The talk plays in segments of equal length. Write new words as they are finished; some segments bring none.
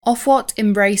Ofwat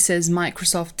embraces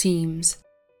Microsoft Teams.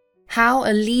 How a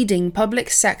leading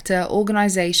public sector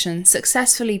organisation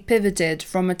successfully pivoted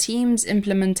from a Teams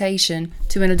implementation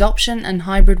to an adoption and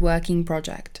hybrid working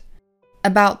project.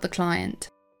 About the client.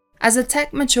 As a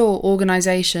tech-mature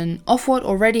organisation, Ofwat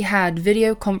already had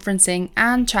video conferencing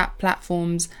and chat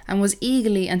platforms and was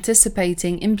eagerly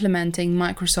anticipating implementing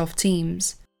Microsoft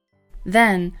Teams.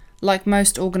 Then, like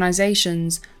most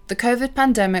organisations, the COVID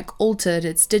pandemic altered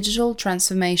its digital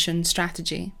transformation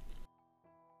strategy.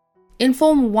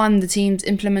 Inform won the Teams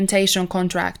implementation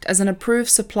contract as an approved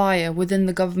supplier within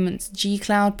the government's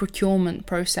G-Cloud procurement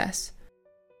process.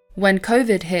 When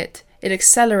COVID hit, it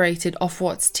accelerated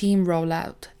Ofwat's team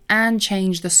rollout and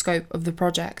changed the scope of the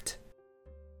project.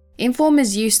 Inform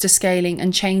is used to scaling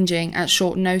and changing at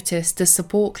short notice to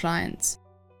support clients.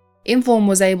 Inform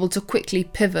was able to quickly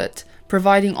pivot,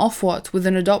 providing Ofwat with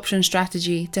an adoption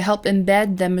strategy to help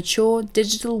embed their mature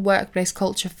digital workplace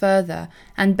culture further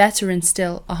and better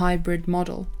instill a hybrid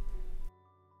model.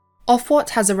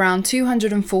 Ofwat has around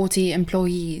 240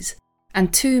 employees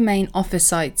and 2 main office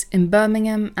sites in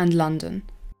Birmingham and London.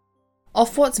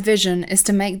 Ofwat's vision is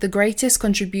to make the greatest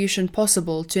contribution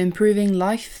possible to improving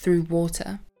life through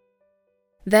water.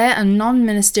 They're a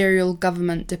non-ministerial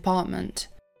government department,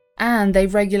 and they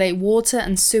regulate water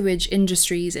and sewage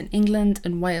industries in England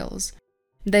and Wales.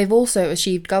 They've also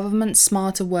achieved government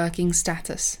smarter working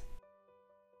status.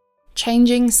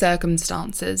 Changing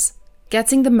circumstances.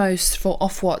 Getting the most for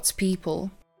Ofwat's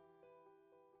people.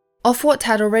 Ofwat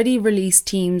had already released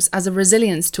Teams as a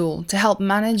resilience tool to help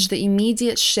manage the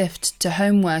immediate shift to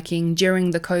home working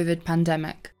during the COVID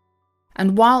pandemic.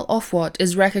 And while Ofwat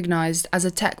is recognised as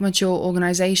a tech-mature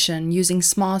organisation using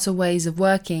smarter ways of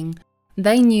working,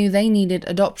 they knew they needed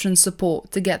adoption support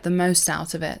to get the most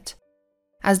out of it.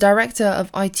 As Director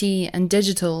of IT and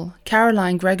Digital,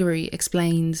 Caroline Gregory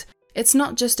explains, "It's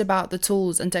not just about the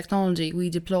tools and technology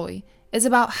we deploy, it's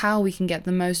about how we can get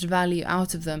the most value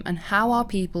out of them and how our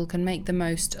people can make the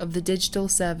most of the digital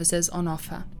services on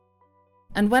offer."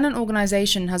 And when an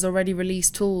organisation has already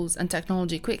released tools and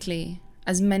technology quickly,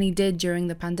 as many did during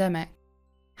the pandemic,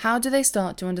 how do they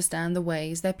start to understand the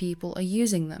ways their people are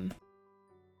using them?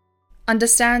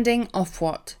 Understanding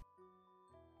Ofwat.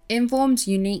 Inform's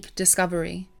unique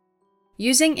discovery.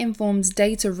 Using Inform's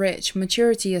data-rich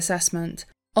maturity assessment,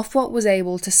 Ofwat was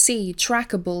able to see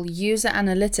trackable user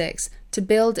analytics to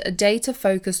build a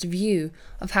data-focused view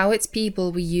of how its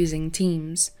people were using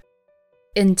Teams.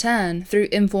 In turn, through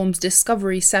Inform's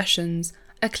discovery sessions,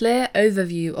 a clear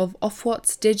overview of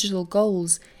Ofwat's digital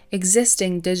goals,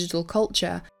 existing digital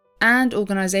culture, and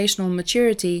organisational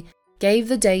maturity gave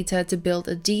the data to build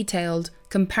a detailed,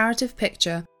 comparative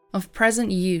picture of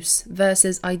present use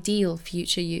versus ideal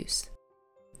future use.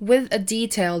 With a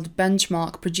detailed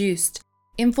benchmark produced,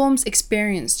 Inform's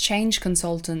experienced change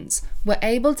consultants were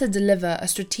able to deliver a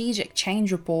strategic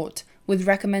change report with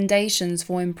recommendations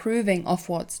for improving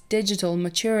Ofwat's digital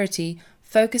maturity,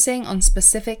 focusing on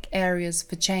specific areas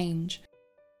for change.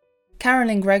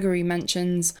 Caroline Gregory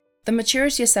mentions, "The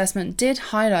maturity assessment did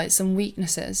highlight some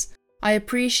weaknesses. I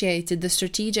appreciated the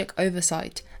strategic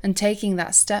oversight and taking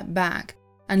that step back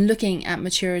and looking at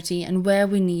maturity and where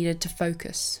we needed to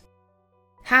focus."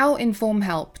 How Inform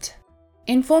helped.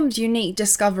 Inform's unique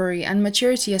discovery and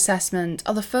maturity assessment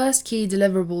are the first key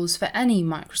deliverables for any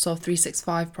Microsoft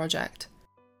 365 project.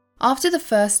 After the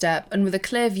first step and with a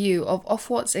clear view of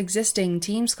Ofwat's existing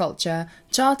Teams culture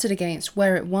charted against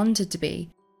where it wanted to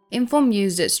be, Inform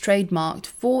used its trademarked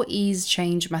 4E's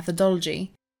change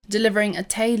methodology, delivering a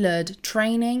tailored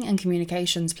training and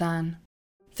communications plan.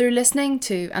 Through listening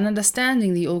to and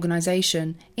understanding the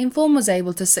organisation, Inform was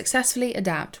able to successfully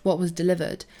adapt what was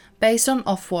delivered based on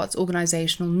Ofwat's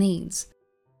organisational needs.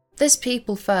 This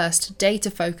people-first,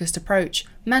 data-focused approach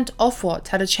meant Ofwat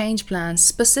had a change plan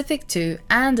specific to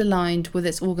and aligned with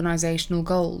its organisational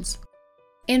goals.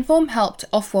 Inform helped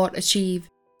Ofwat achieve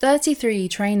 33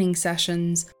 training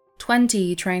sessions,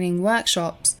 20 training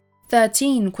workshops,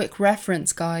 13 quick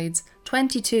reference guides,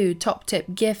 22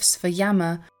 top-tip gifts for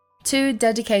Yammer, 2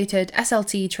 dedicated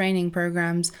SLT training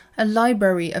programs, a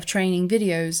library of training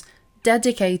videos,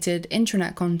 dedicated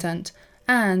intranet content,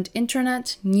 and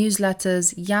intranet,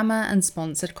 newsletters, Yammer and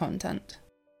sponsored content.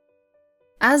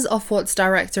 As Ofwat's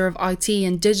Director of IT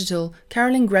and Digital,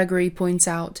 Caroline Gregory points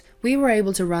out, "We were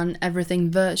able to run everything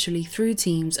virtually through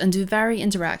Teams and do very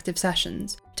interactive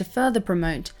sessions to further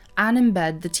promote and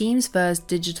embed the Teams first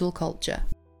digital culture."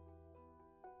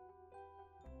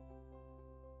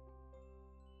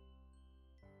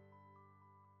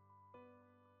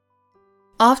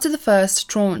 After the first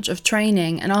tranche of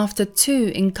training and after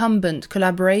 2 incumbent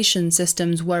collaboration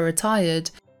systems were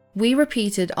retired, We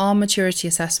repeated our maturity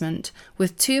assessment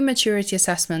with 2 maturity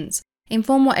assessments.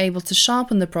 Inform were able to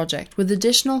sharpen the project with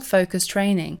additional focused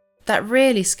training that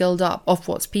really skilled up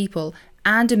Ofwat's people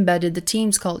and embedded the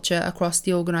team's culture across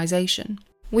the organisation.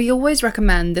 We always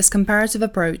recommend this comparative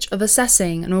approach of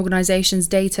assessing an organisation's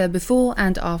data before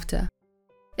and after.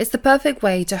 It's the perfect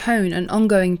way to hone an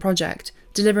ongoing project,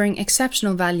 delivering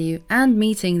exceptional value and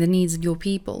meeting the needs of your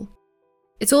people.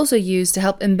 It's also used to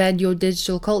help embed your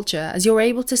digital culture, as you're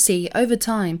able to see over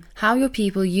time how your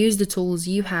people use the tools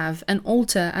you have and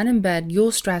alter and embed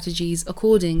your strategies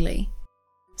accordingly.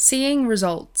 Seeing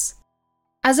results.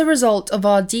 As a result of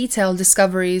our detailed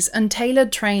discoveries and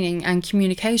tailored training and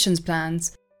communications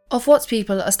plans, Ofwat's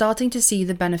people are starting to see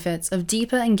the benefits of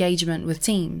deeper engagement with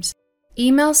teams.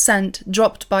 Emails sent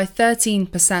dropped by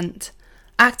 13%.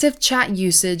 Active chat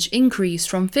usage increased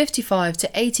from 55% to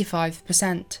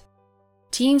 85%.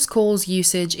 Teams calls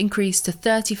usage increased to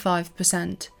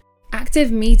 35%.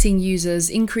 Active meeting users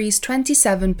increased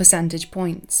 27 percentage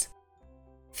points.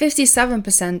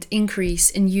 57% increase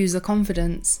in user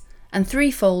confidence, and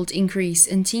 3-fold increase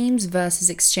in Teams versus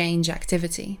Exchange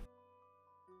activity.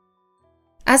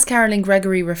 As Carolyn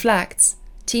Gregory reflects,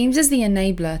 Teams is the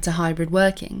enabler to hybrid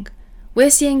working. We're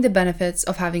seeing the benefits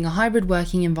of having a hybrid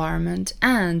working environment,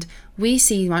 and we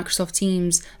see Microsoft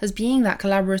Teams as being that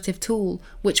collaborative tool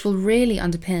which will really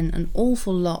underpin an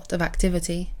awful lot of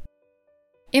activity.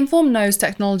 Inform knows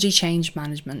technology change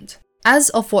management.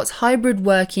 As Ofwat's hybrid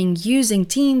working using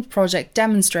Teams project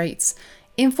demonstrates,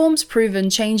 Inform's proven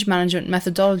change management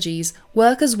methodologies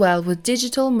work as well with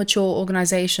digital mature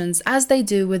organisations as they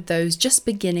do with those just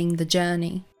beginning the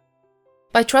journey.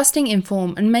 By trusting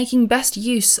Inform and making best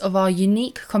use of our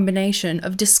unique combination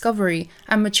of discovery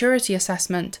and maturity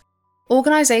assessment,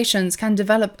 organisations can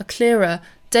develop a clearer,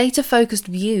 data-focused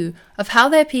view of how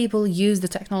their people use the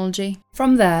technology.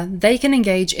 From there, they can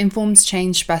engage Inform's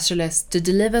change specialists to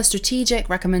deliver strategic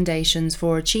recommendations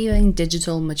for achieving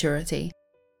digital maturity.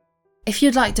 If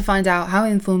you'd like to find out how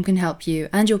Inform can help you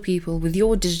and your people with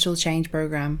your digital change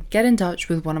program, get in touch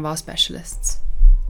with one of our specialists.